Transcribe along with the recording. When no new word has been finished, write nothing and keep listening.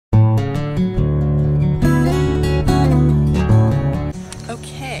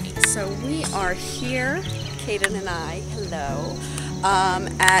are here, Kaden and I, hello,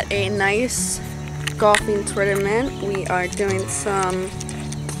 at a nice golfing tournament. We are doing some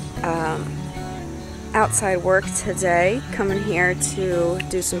outside work today, coming here to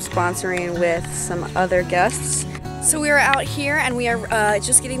do some sponsoring with some other guests. So we are out here and we are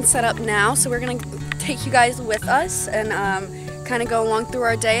just getting set up now, so we're going to take you guys with us and kind of go along through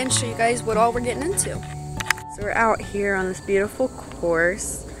our day and show you guys what all we're getting into. So we're out here on this beautiful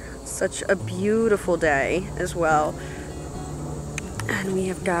course. Such a beautiful day as well. And we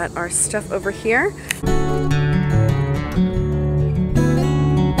have got our stuff over here.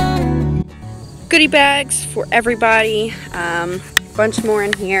 Goodie bags for everybody. Bunch more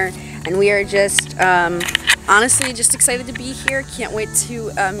in here. And we are just honestly just excited to be here. Can't wait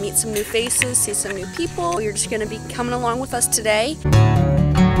to meet some new faces, see some new people. You're just going to be coming along with us today.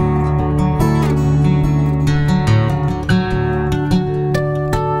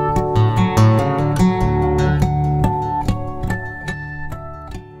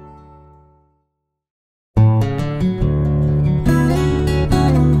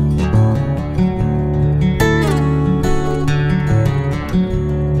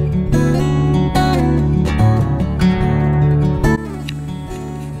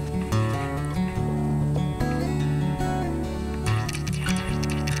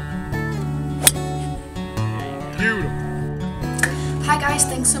 Hi guys,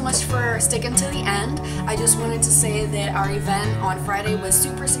 thanks so much for sticking to the end. I just wanted to say that our event on Friday was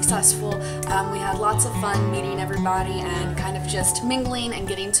super successful. We had lots of fun meeting everybody and kind of just mingling and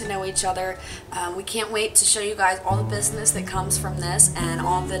getting to know each other. We can't wait to show you guys all the business that comes from this and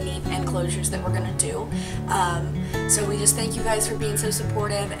all the neat enclosures that we're going to do. So we just thank you guys for being so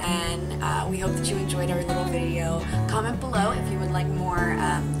supportive, and we hope that you enjoyed our little video. Comment below if you would like more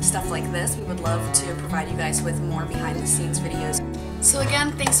stuff like this. We would love to provide you guys with more behind the scenes videos. So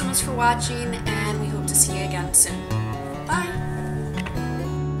again, thanks so much for watching, and we hope to see you again soon. Bye!